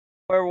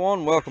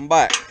Everyone, welcome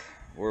back.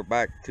 We're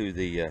back to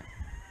the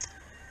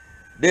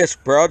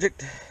disc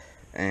project,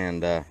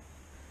 and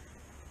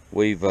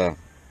we've got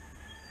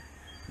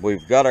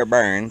our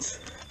bearings.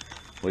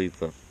 We've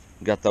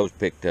got those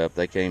picked up.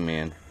 They came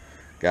in.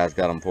 Guys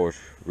got them for us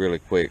really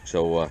quick.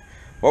 So what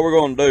we're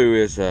going to do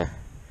is the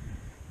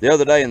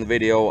other day in the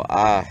video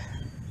I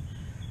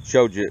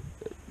showed you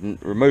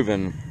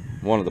removing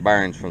one of the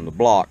bearings from the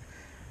block.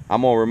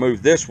 I'm going to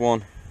remove this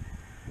one,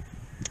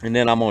 and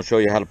then I'm going to show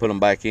you how to put them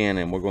back in,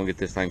 and we're going to get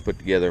this thing put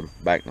together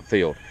back in the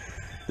field.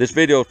 This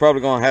video is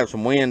probably going to have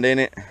some wind in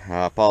it.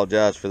 I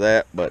apologize for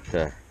that, but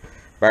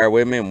bear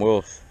with me, and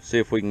we'll see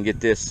if we can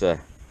get this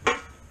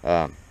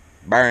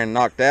bearing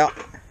knocked out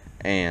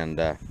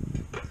and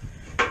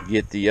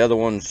get the other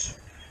ones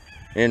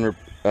in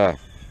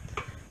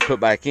put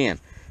back in.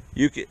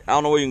 I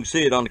don't know if you can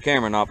see it on the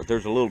camera or not, but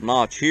there's a little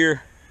notch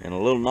here and a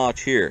little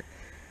notch here,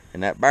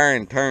 and that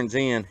bearing turns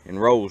in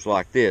and rolls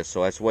like this,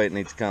 so that's the way it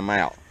needs to come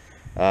out.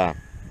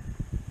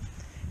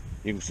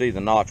 You can see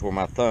the notch where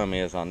my thumb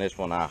is on this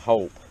one. I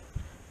hope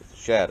it's the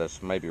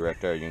shadows, maybe right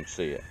there you can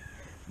see it.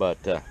 But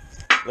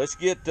let's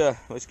get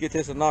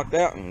this knocked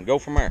out and go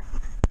from there.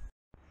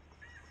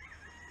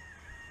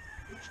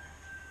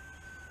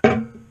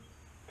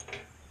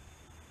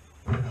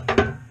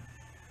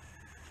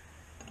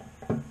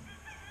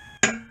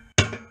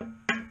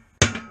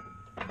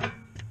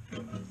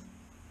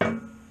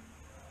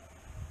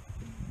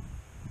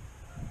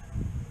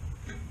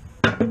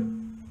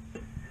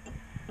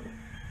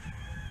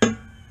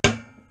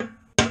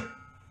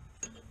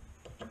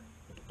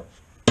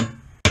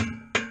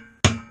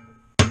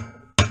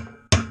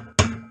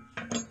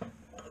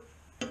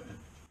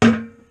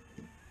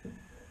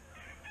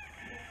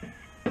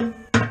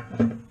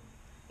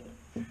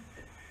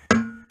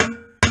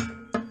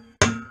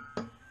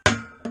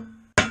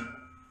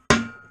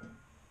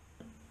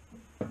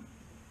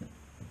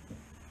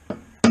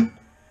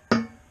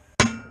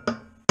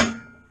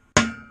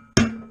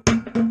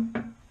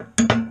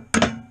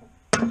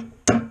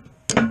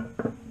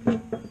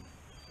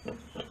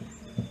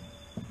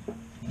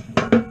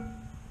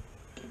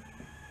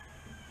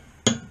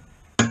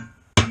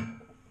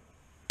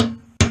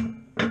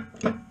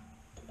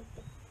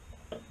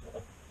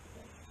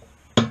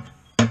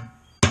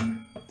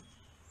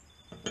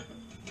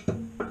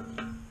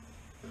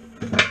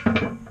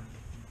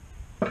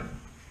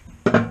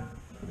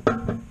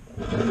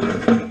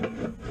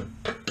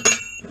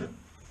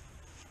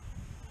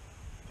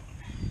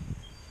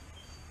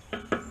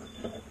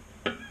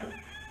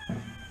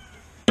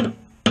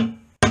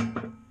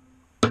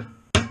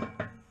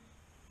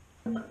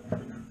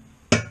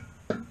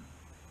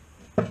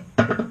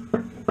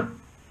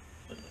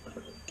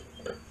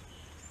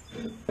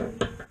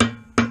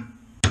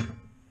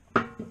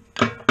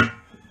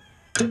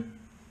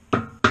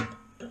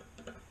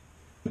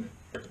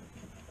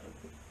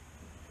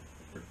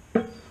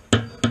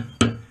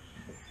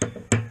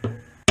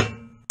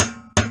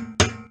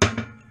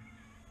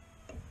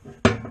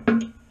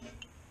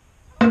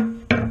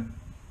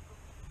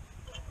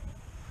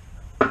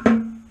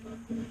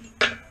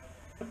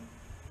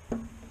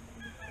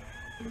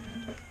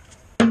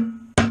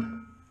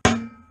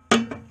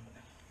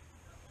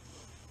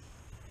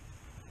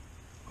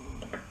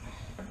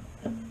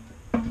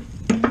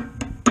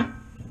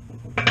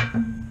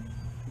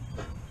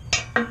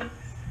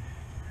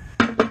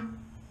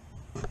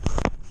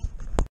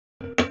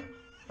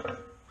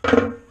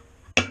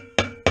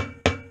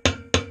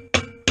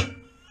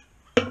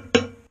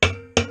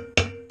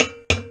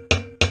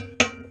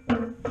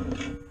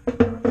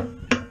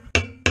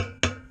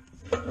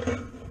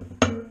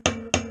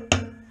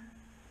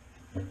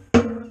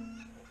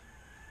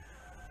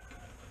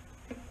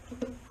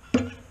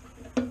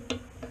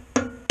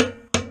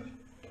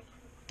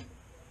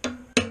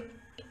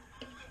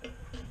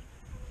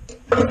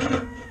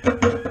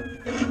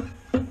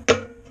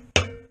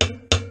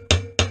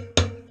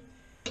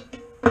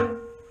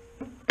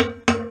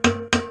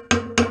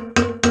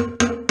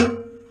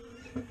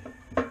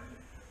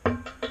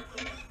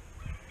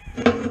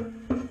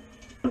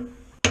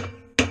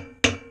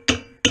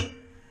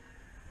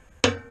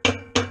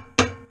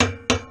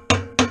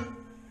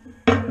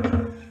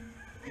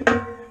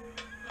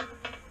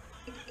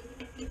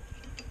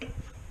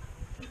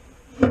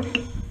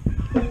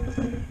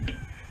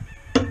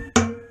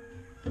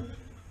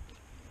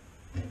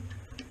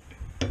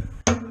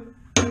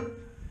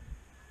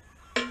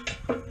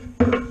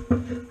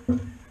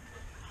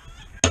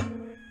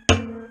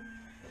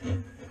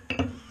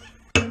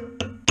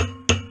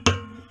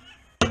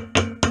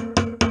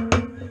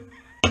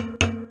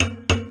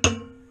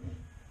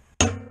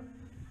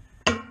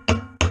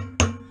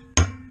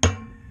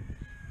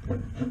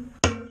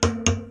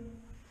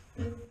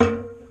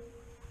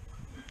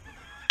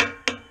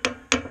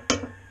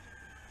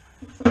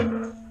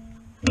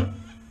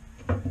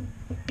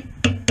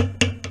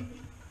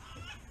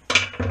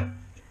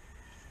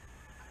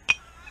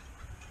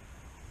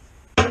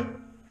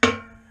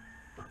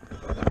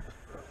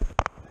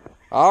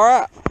 All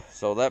right,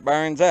 so that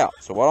bearing's out.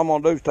 So what I'm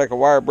gonna do is take a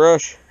wire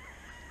brush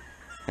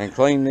and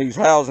clean these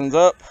housings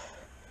up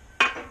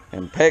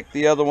and peck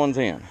the other ones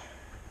in.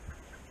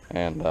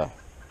 And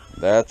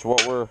that's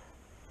what we're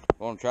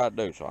going to try to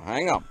do. So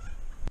hang on.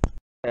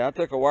 I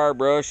took a wire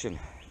brush and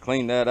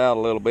cleaned that out a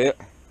little bit,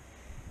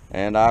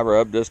 and I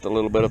rubbed just a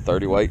little bit of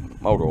 30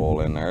 weight motor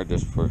oil in there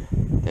just to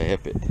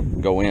help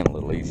it go in a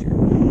little easier.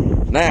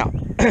 Now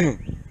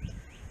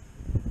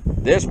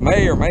this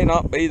may or may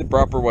not be the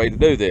proper way to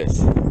do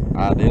this.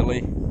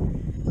 Ideally,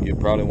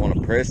 you'd probably want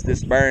to press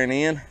this bearing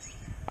in.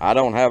 I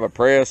don't have a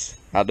press.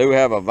 I do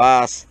have a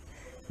vise,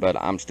 but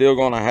I'm still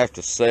going to have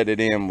to set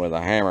it in with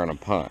a hammer and a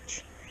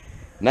punch.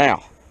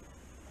 Now,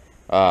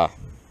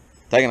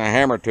 taking a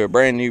hammer to a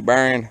brand new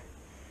bearing,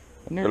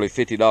 a nearly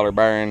 $50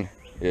 bearing,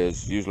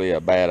 is usually a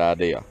bad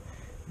idea.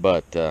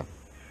 But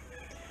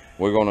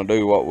we're going to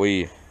do what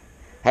we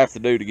have to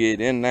do to get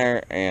in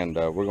there, and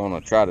we're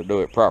going to try to do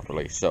it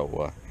properly.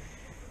 So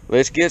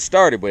let's get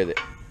started with it.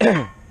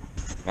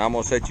 I'm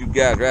going to set you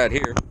guys right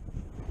here.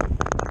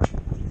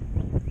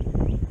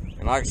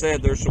 And like I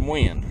said, there's some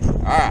wind.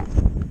 Alright.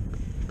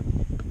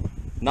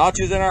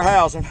 Notches in our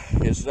housing.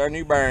 This is our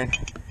new bearing.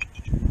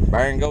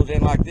 Bearing goes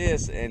in like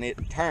this and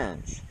it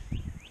turns.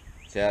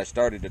 See how it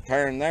started to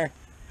turn there?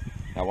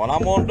 Now what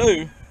I'm going to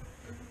do,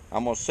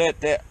 I'm going to set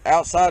that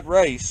outside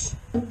race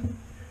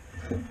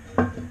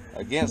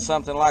against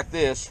something like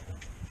this,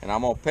 and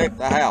I'm going to peck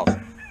the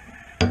housing.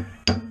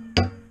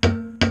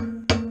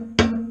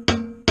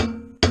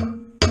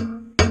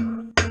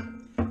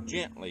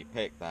 Gently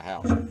peck the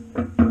housing.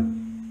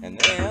 And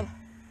then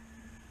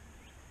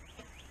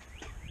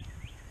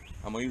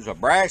I'm going to use a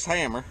brass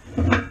hammer,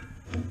 and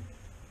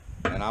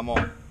I'm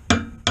going to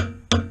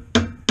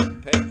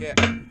peck that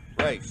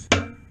race.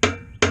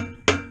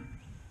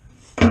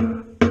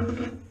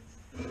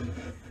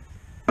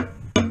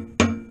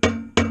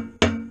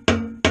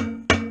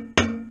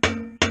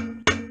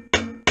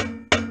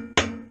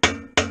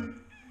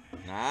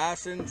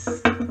 Nice and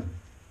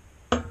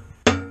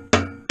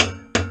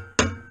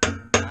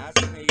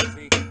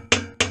easy.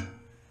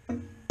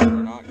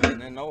 We're not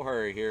getting in no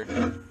hurry here.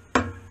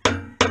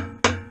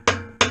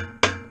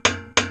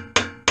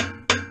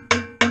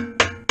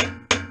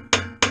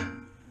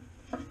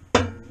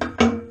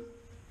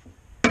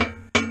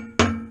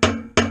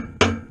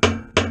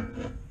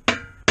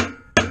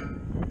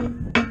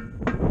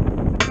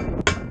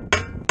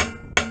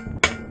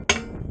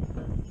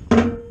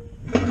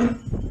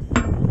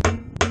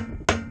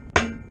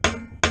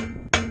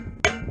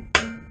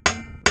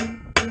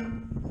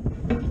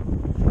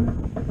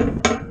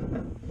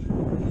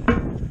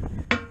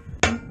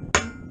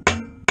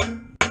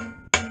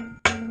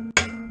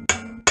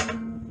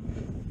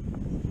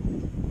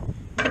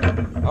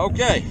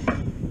 Okay,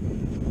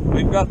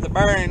 we've got the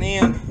bearing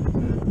in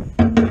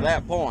to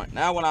that point.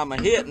 Now when I'm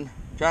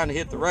trying to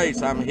hit the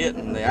race, I'm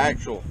hitting the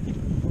actual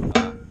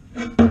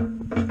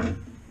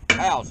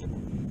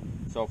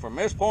housing. So from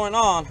this point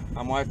on,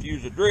 I'm going to have to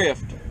use a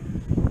drift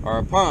or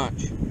a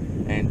punch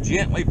and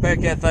gently peck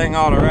that thing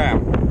all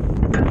around.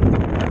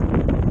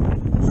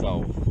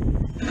 So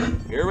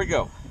here we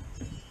go.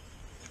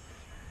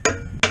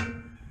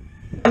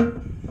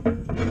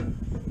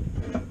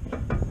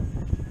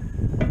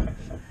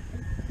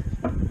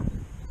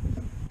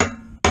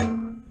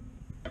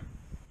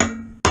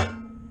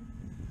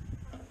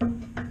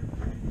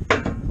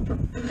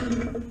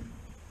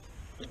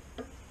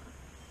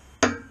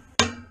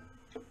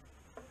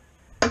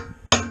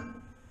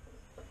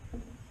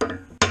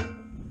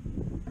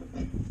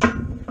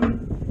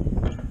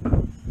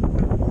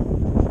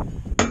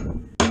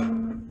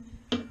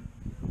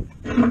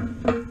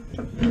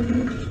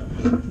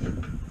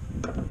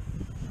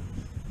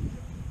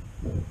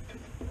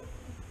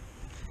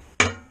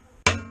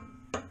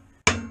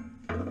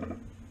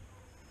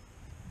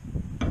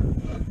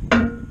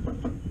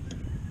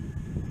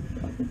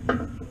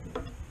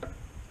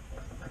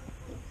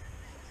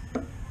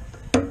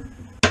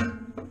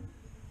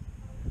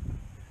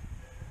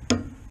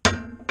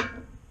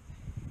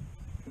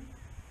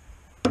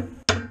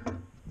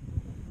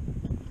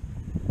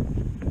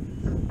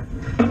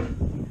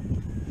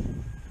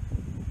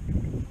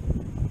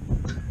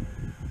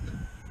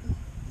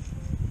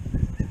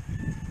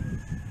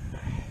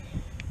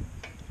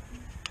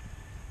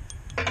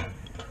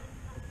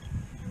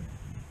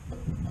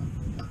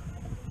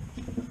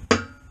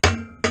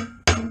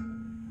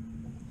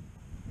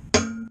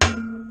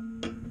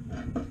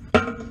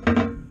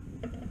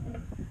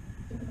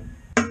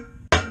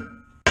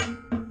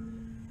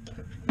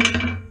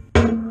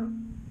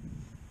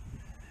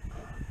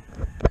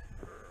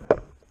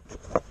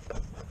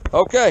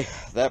 Okay,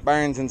 that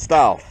bearing's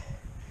installed.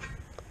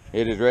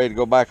 It is ready to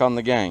go back on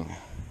the gang.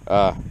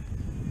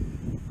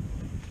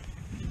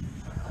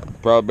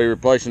 Probably be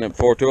replacing it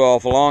before too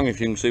awful long, if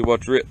you can see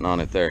what's written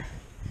on it there.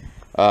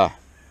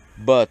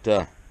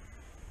 But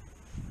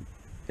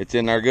it's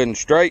in there good and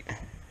straight.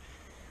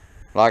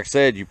 Like I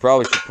said, you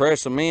probably should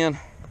press them in,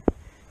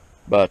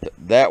 but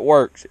that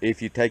works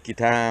if you take your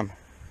time,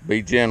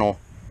 be gentle,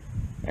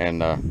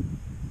 and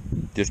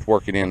just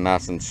work it in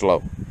nice and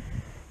slow.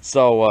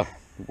 So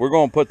we're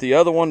going to put the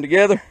other one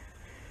together,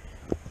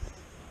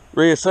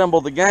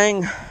 reassemble the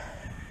gang,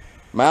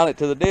 mount it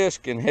to the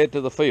disc, and head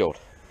to the field.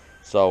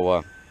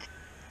 So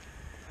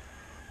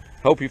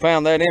hope you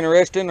found that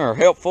interesting or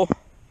helpful,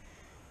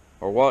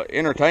 or what,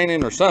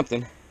 entertaining or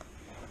something.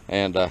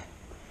 And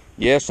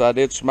yes, I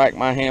did smack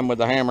my hand with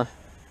the hammer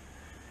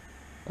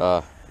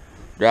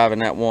driving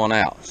that one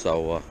out.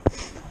 So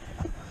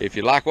if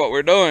you like what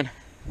we're doing,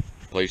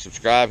 please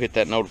subscribe, hit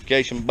that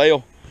notification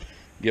bell,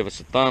 give us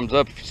a thumbs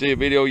up if you see a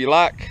video you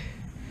like.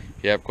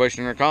 If you have a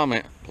question or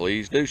comment,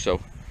 please do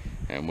so,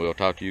 and we'll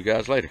talk to you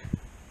guys later.